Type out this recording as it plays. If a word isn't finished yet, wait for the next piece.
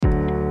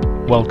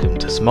Welcome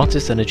to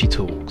Smartest Energy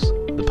Talks,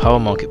 the Power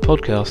Market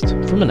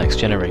podcast from a next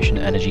generation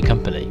energy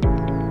company.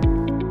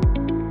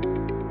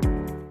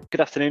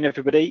 Good afternoon,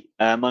 everybody.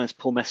 My name is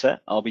Paul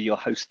Messer. I'll be your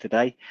host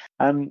today.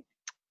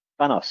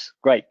 Thanos,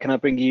 great. Can I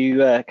bring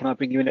you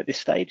in at this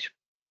stage?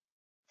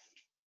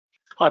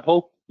 Hi,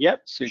 Paul.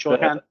 Yep, Super. sure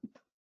can.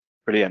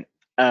 Brilliant.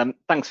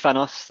 Thanks,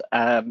 Thanos.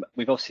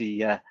 We've obviously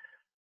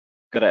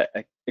got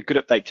a good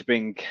update to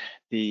bring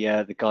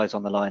the guys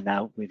on the line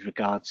now with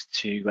regards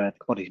to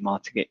commodity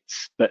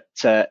markets. But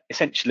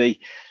essentially,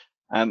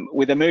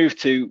 with a move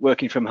to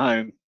working from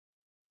home,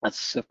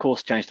 that's of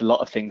course changed a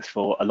lot of things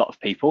for a lot of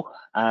people.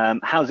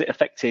 How's it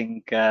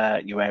affecting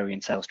your area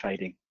in sales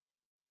trading?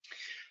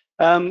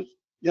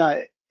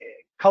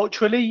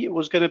 Culturally, it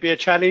was going to be a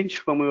challenge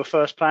when we were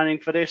first planning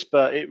for this,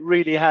 but it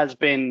really has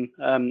been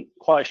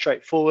quite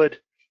straightforward.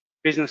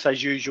 Business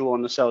as usual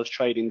on the sales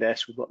trading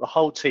desk. We've got the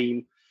whole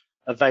team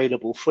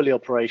available, fully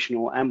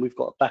operational, and we've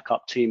got a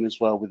backup team as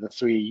well with the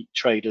 3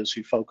 traders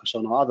who focus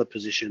on our other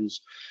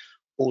positions,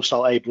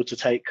 also able to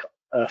take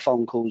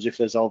phone calls if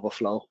there's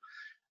overflow.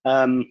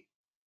 It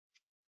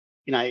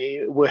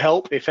will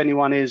help if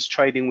anyone is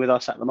trading with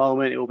us at the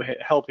moment. It will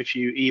help if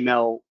you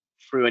email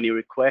through any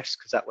requests,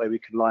 because that way we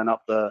can line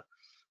up the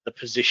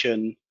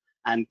position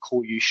and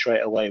call you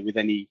straight away with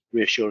any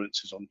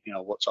reassurances on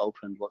what's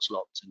opened, what's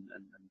locked, and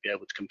be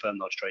able to confirm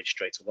those trades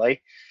straight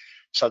away.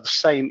 So the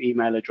same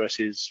email address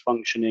is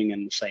functioning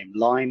and the same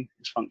line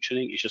is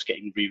functioning. It's just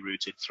getting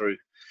rerouted through.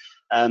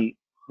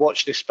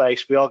 Watch this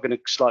space. We are going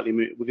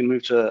to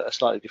move to a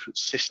slightly different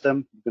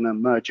system. We're going to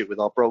merge it with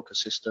our broker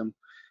system,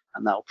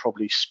 and that will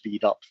probably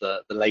speed up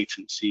the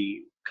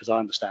latency, because I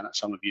understand that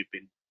some of you have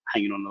been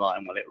hanging on the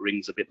line while it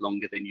rings a bit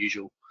longer than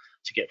usual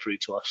to get through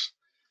to us.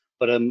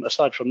 But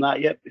aside from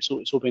that, yep, it's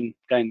all been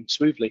going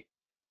smoothly.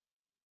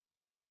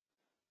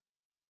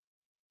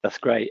 That's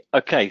great.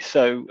 Okay,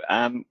 so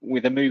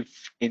with a move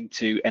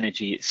into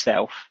energy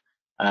itself,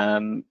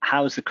 how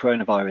has the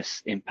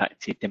coronavirus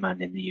impacted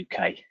demand in the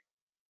UK?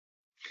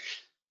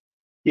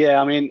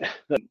 Yeah, I mean,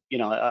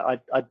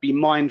 I'd be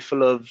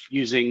mindful of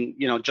using,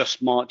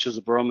 just March as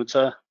a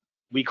barometer.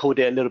 We called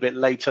it a little bit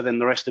later than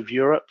the rest of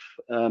Europe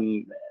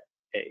in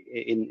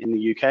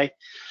the UK,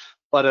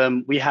 but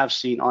we have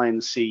seen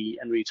I&C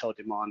and retail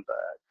demand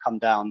come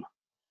down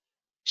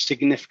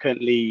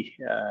significantly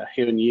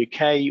here in the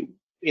UK.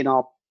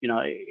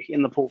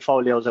 In the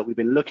portfolios that we've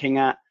been looking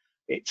at,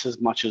 it's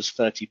as much as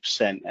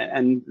 30%,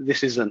 and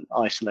this isn't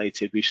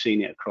isolated. We've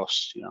seen it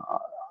across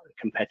our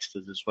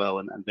competitors as well,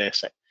 and their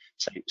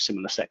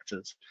similar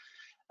sectors.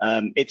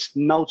 It's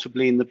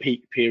notably in the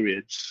peak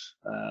periods,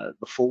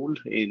 the fall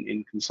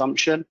in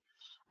consumption,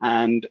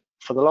 and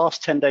for the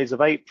last 10 days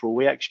of April,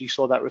 we actually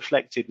saw that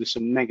reflected with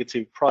some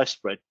negative price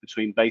spread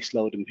between base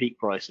load and peak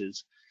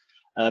prices.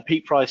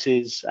 Peak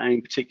prices, and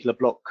in particular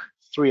block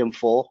 3 and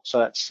 4, so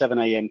that's 7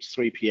 AM to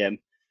 3 PM,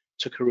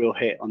 took a real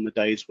hit on the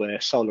days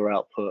where solar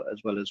output as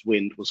well as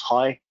wind was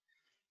high,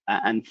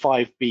 and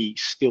 5B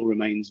still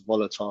remains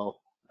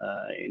volatile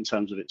in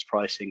terms of its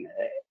pricing.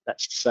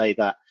 That's to say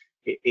that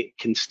it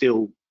can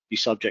still be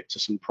subject to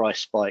some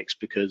price spikes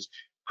because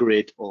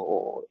grid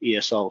or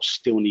ESO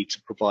still need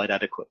to provide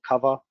adequate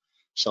cover,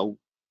 so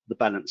the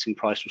balancing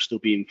price will still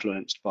be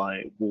influenced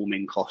by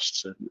warming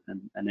costs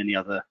and any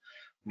other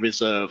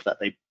reserve that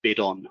they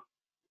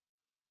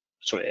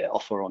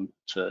offer on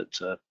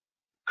to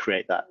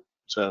create that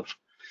reserve.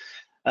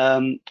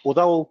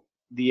 Although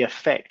the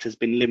effect has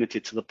been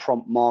limited to the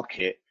prompt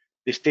market,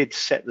 this did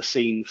set the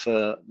scene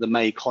for the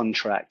May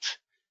contract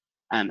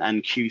and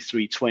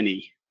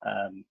Q320,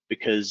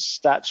 because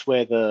that's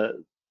where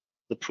the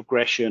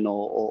progression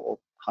or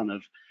kind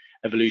of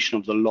evolution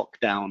of the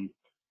lockdown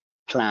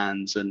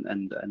plans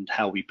and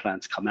how we plan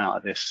to come out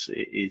of this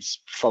is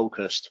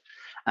focused.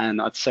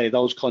 And I'd say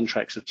those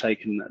contracts have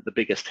taken the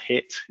biggest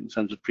hit in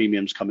terms of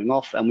premiums coming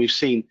off, and we've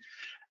seen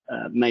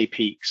May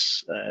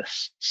peaks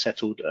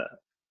settled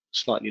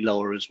slightly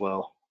lower as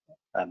well,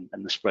 and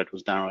the spread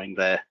was narrowing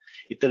there.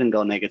 It didn't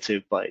go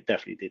negative, but it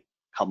definitely did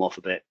come off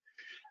a bit.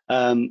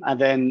 And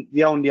then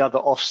the only other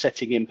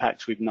offsetting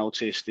impact we've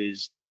noticed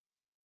is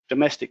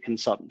domestic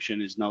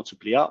consumption is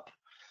notably up.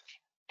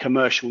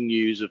 Commercial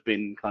news have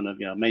been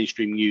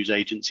mainstream news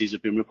agencies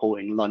have been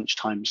reporting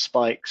lunchtime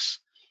spikes.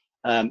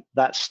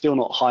 That's still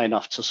not high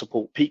enough to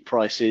support peak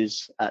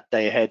prices at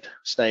day ahead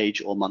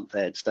stage or month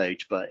ahead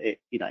stage, but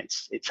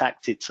it's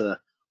acted to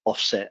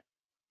offset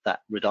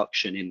that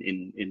reduction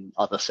in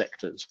other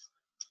sectors.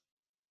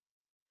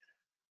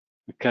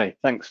 Okay,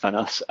 thanks,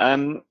 Thanos.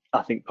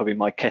 I think probably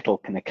my kettle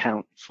can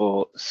account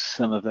for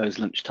some of those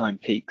lunchtime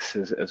peaks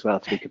as well,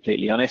 to be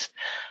completely honest.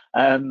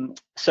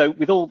 So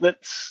with all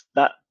that's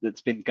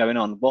been going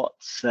on,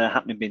 what's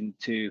happening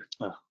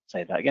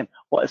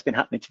what has been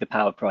happening to the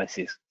power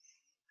prices?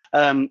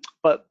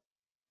 But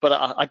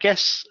I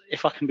guess,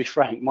 if I can be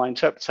frank, my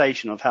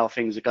interpretation of how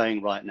things are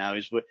going right now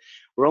is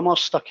we're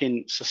almost stuck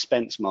in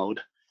suspense mode.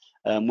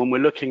 When we're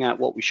looking at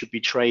what we should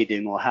be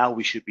trading or how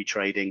we should be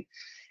trading,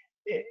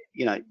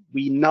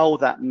 we know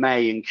that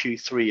May and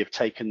Q3 have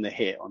taken the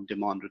hit on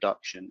demand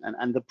reduction,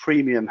 and the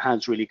premium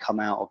has really come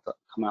out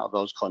of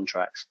those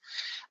contracts,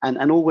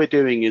 and all we're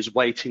doing is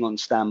waiting on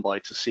standby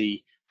to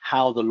see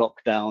how the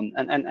lockdown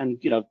and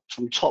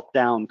from top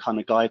down kind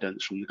of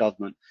guidance from the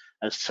government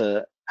as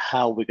to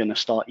how we're going to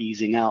start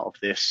easing out of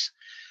this.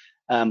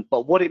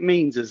 But what it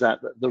means is that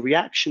the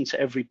reaction to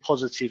every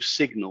positive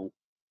signal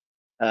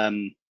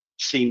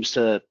seems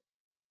to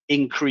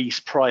increase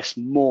price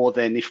more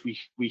than if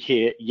we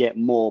hear yet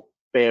more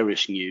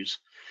bearish news.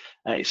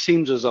 It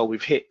seems as though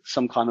we've hit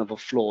some kind of a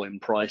floor in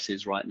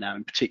prices right now,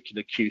 in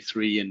particular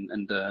Q3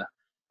 and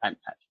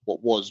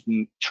what was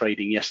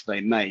trading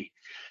yesterday, May.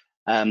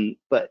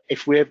 But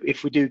if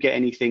we do get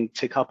anything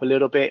tick up a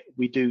little bit,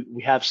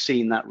 we have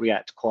seen that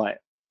react quite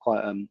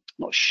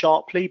not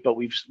sharply, but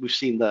we've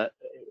seen the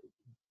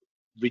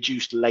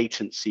reduced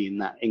latency in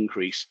that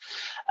increase.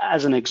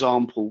 As an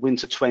example,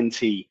 Winter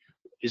 20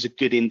 is a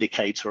good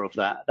indicator of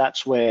that.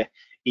 That's where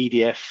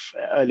EDF,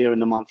 earlier in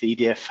the month,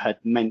 EDF had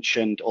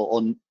mentioned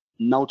or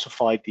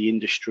notified the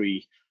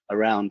industry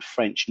around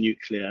French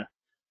nuclear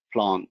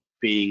plant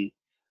being,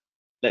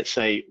 let's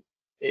say,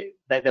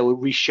 that they were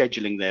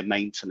rescheduling their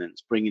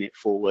maintenance, bringing it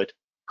forward,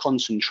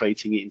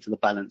 concentrating it into the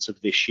balance of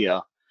this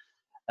year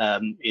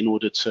in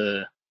order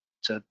to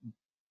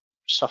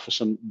suffer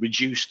some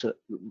reduced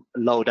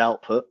load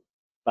output,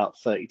 about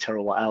 30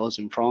 terawatt hours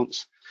in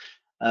France.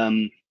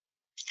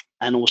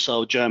 And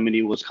also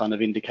Germany was kind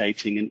of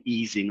indicating an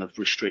easing of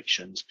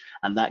restrictions,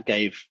 and that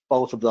gave,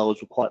 both of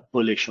those were quite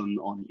bullish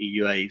on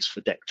EUAs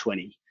for DEC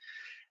 20.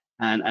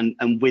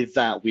 And with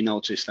that, we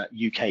noticed that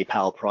UK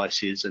power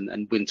prices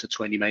and Winter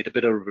 20 made a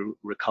bit of a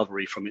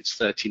recovery from its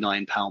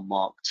 £39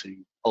 mark to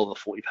over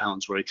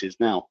 £40 where it is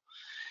now.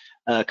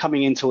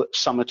 Coming into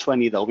summer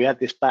 20 though, we had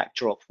this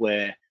backdrop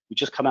where we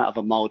just come out of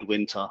a mild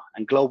winter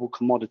and global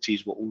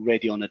commodities were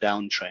already on a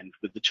downtrend,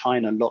 with the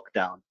China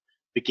lockdown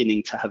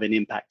beginning to have an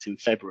impact in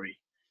February.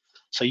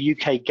 So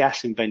UK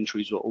gas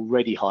inventories were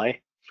already high.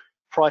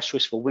 Price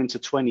risk for Winter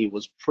 20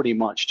 was pretty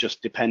much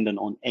just dependent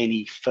on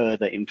any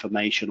further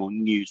information or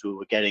news we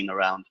were getting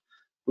around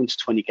Winter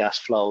 20 gas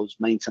flows,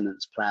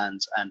 maintenance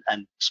plans,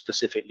 and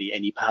specifically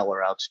any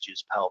power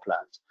outages, power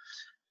plants.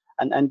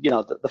 And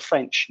the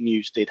French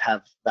news did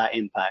have that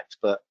impact,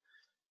 but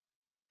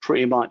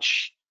pretty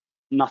much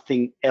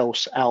nothing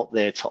else out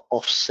there to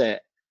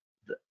offset,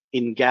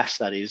 in gas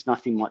that is,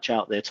 nothing much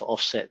out there to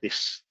offset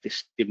this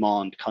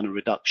demand kind of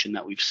reduction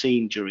that we've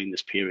seen during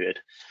this period.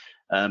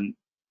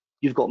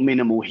 You've got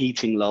minimal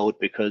heating load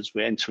because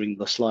we're entering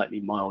the slightly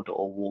milder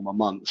or warmer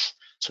months.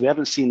 So we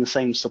haven't seen the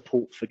same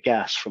support for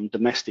gas from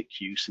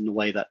domestic use in the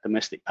way that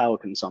domestic power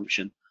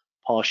consumption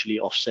partially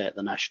offset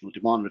the national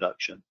demand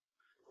reduction.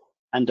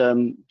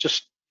 And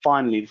just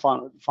finally, the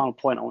final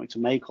point I wanted to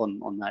make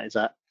on that is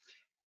that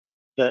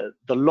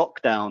the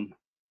lockdown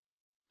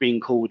being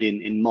called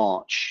in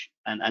March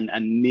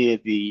and near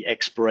the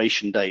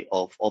expiration date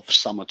of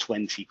summer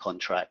 20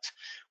 contract,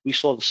 we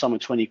saw the summer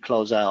 20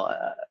 close out,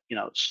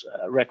 it's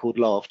a record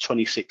low of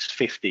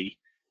 26.50,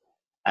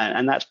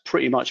 and that's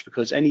pretty much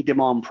because any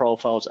demand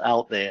profiles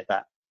out there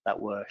that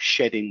were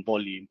shedding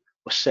volume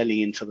were selling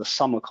into the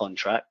summer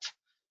contract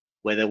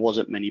where there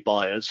wasn't many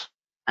buyers,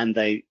 and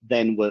they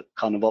then were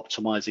kind of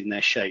optimizing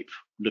their shape,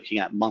 looking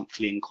at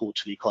monthly and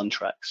quarterly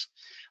contracts.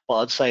 But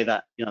I'd say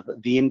that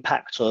the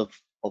impact of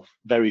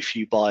very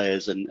few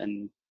buyers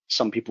and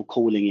some people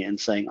calling it and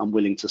saying, I'm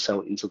willing to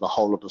sell it into the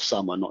whole of the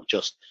summer, not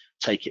just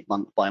take it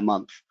month by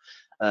month.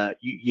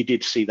 You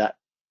did see that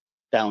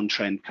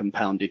downtrend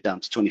compounded down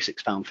to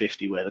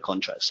 £26.50 where the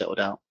contract settled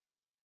out.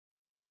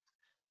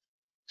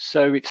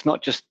 So it's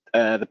not just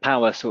the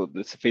power sort of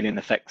that's feeling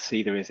effects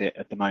either, is it,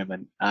 at the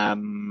moment?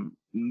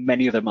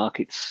 Many other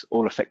markets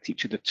all affect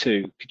each other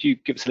too. Could you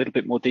give us a little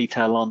bit more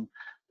detail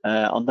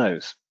on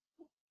those?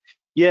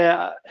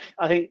 Yeah,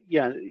 I think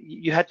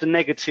you had the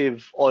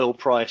negative oil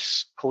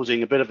price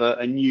causing a bit of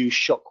a new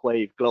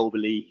shockwave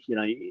globally.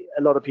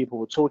 A lot of people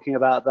were talking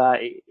about that.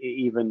 I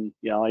even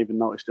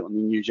noticed it on the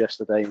news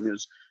yesterday, and it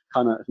was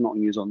kind of not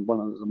news on one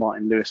of the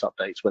Martin Lewis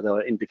updates where they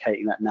were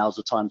indicating that now's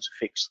the time to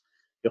fix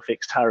your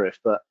fixed tariff,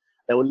 but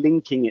they were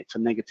linking it to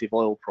negative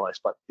oil price.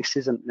 But this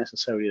isn't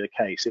necessarily the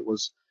case. It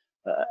was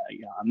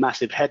a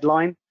massive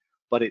headline,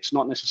 but it's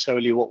not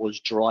necessarily what was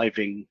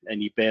driving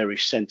any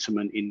bearish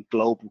sentiment in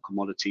global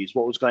commodities.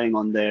 What was going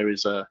on there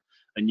is a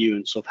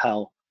nuance of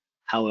how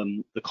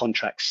the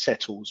contract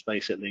settles,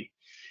 basically.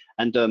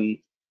 And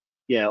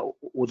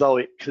although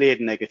it cleared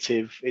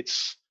negative,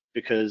 it's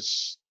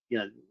because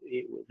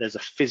there's a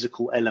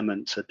physical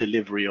element to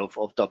delivery of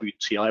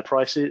WTI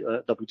prices,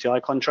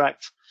 WTI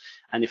contracts,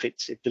 and if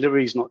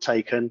delivery is not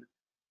taken,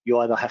 you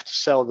either have to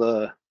sell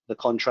the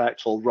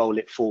contract or roll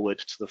it forward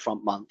to the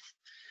front month.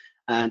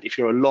 And if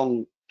you're a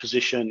long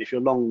position, if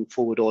you're long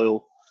forward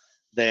oil,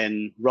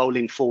 then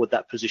rolling forward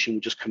that position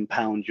will just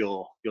compound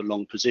your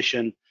long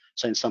position.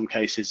 So in some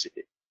cases,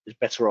 it's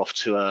better off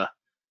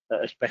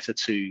it's better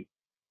to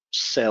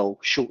sell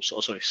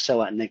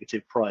sell at a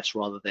negative price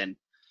rather than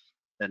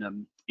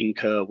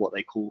incur what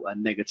they call a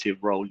negative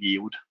roll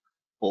yield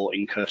or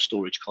incur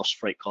storage costs,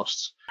 freight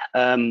costs.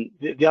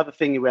 The other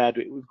thing we had,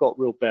 we've got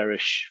real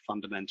bearish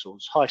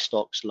fundamentals, high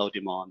stocks, low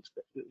demand.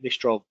 This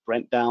drove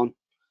Brent down,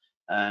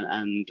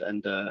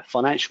 and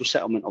financial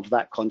settlement of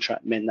that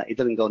contract meant that it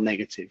didn't go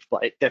negative,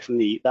 but it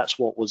definitely, that's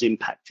what was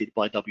impacted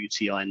by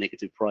WTI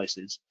negative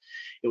prices.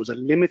 It was a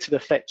limited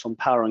effect on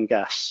power and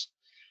gas,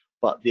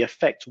 but the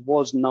effect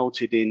was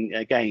noted in,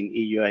 again,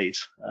 EUAs,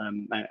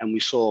 and we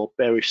saw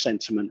bearish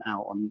sentiment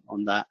out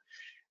on that.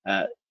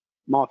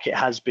 Market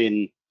has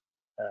been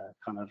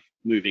kind of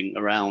moving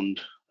around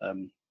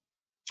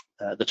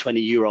the 20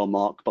 euro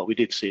mark, but we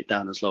did see it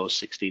down as low as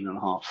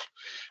 16.5.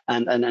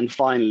 And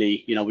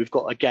finally, you know, we've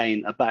got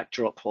again a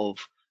backdrop of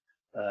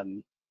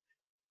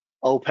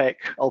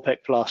OPEC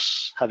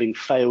Plus having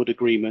failed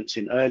agreements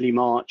in early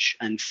March,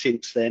 and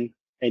since then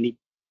any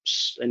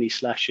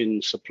slash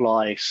in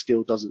supply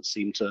still doesn't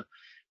seem to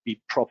be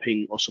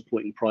propping or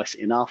supporting price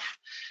enough.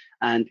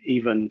 And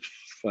even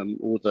from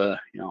all the,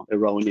 you know,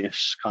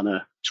 erroneous kind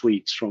of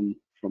tweets from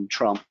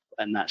Trump,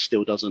 and that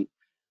still doesn't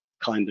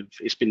kind of,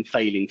 it's been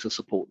failing to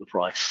support the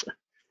price.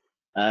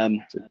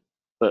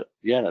 But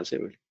yeah, that's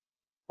it really.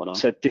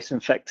 So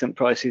disinfectant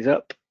prices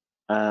up,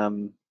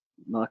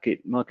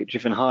 market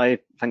driven high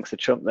thanks to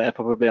Trump there,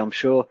 probably, I'm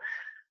sure.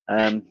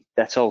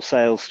 Dettol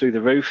sales through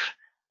the roof.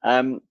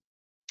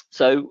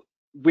 So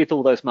with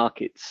all those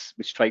markets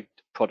which trade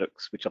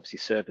products which obviously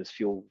serve as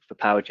fuel for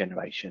power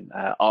generation,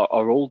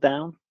 are all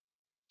down?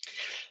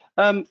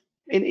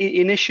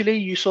 Initially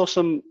you saw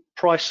some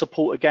price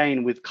support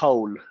again with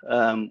coal,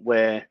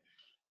 where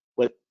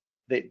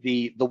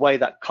the way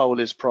that coal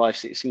is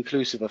priced, it's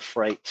inclusive of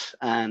freight,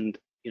 and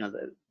you know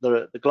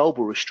the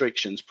global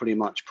restrictions pretty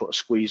much put a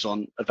squeeze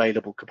on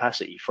available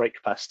capacity, freight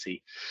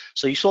capacity.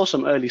 So you saw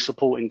some early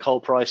support in coal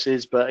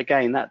prices, but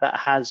again that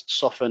has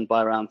softened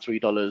by around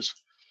 $3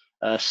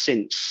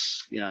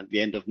 since, you know,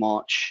 the end of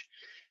March,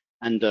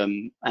 and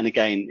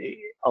again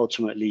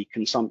ultimately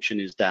consumption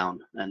is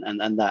down,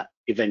 and that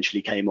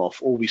eventually came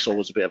off. All we saw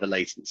was a bit of a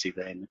latency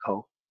there in the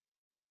coal.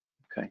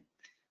 Okay.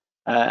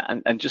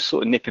 And just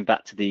sort of nipping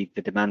back to the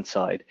demand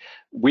side,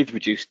 with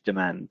reduced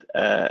demand,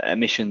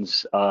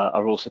 emissions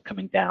are also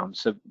coming down.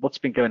 So what's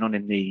been going on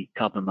in the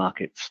carbon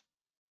markets?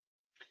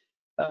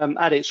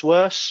 At its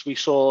worst, we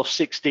saw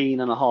 16.5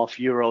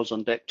 euros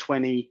on DEC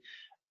 20,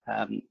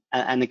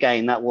 and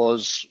again that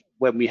was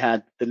when we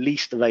had the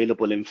least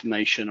available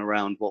information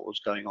around what was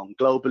going on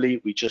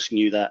globally. We just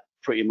knew that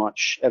pretty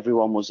much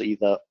everyone was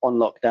either on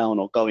lockdown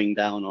or going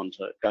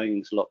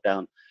into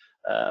lockdown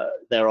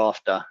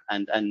thereafter,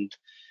 and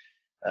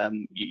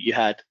you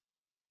had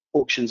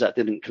auctions that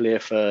didn't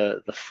clear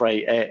for the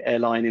freight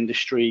airline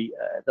industry.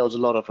 There was a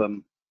lot of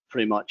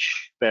pretty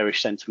much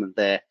bearish sentiment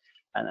there,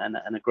 and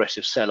an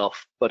aggressive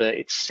sell-off, but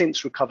it's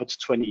since recovered to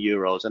 20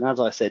 euros, and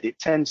as I said, it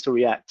tends to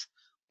react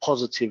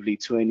positively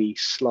to any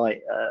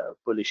slight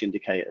bullish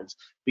indicators,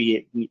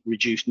 be it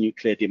reduced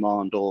nuclear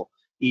demand or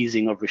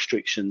easing of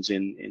restrictions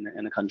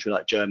in a country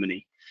like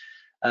Germany.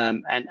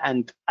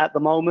 And at the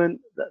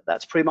moment,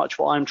 that's pretty much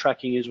what I'm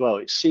tracking as well.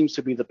 It seems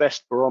to be the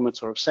best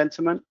barometer of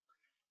sentiment,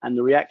 and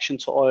the reaction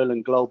to oil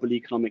and global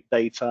economic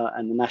data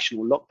and the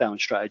national lockdown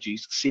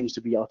strategies seems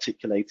to be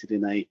articulated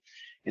in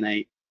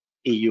a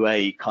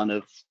EUA kind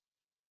of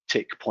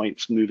tick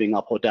points moving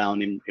up or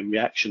down in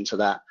reaction to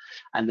that,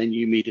 and then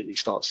you immediately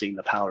start seeing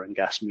the power and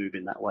gas move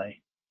in that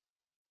way.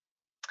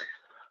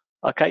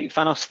 Okay,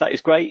 Fanos, that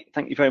is great.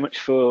 Thank you very much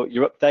for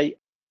your update.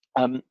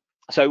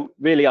 So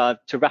really,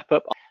 to wrap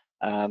up,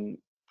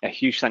 a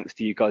huge thanks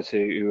to you guys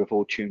who have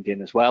all tuned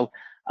in as well.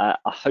 I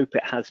hope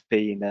it has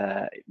been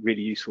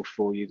really useful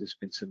for you. There's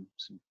been some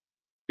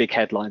big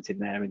headlines in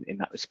there in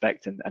that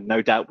respect, and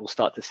no doubt we'll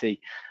start to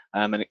see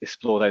and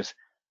explore those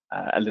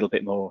a little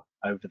bit more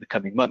over the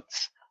coming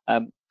months.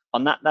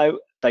 On that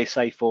note, stay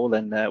safe all,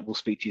 and we'll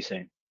speak to you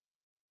soon.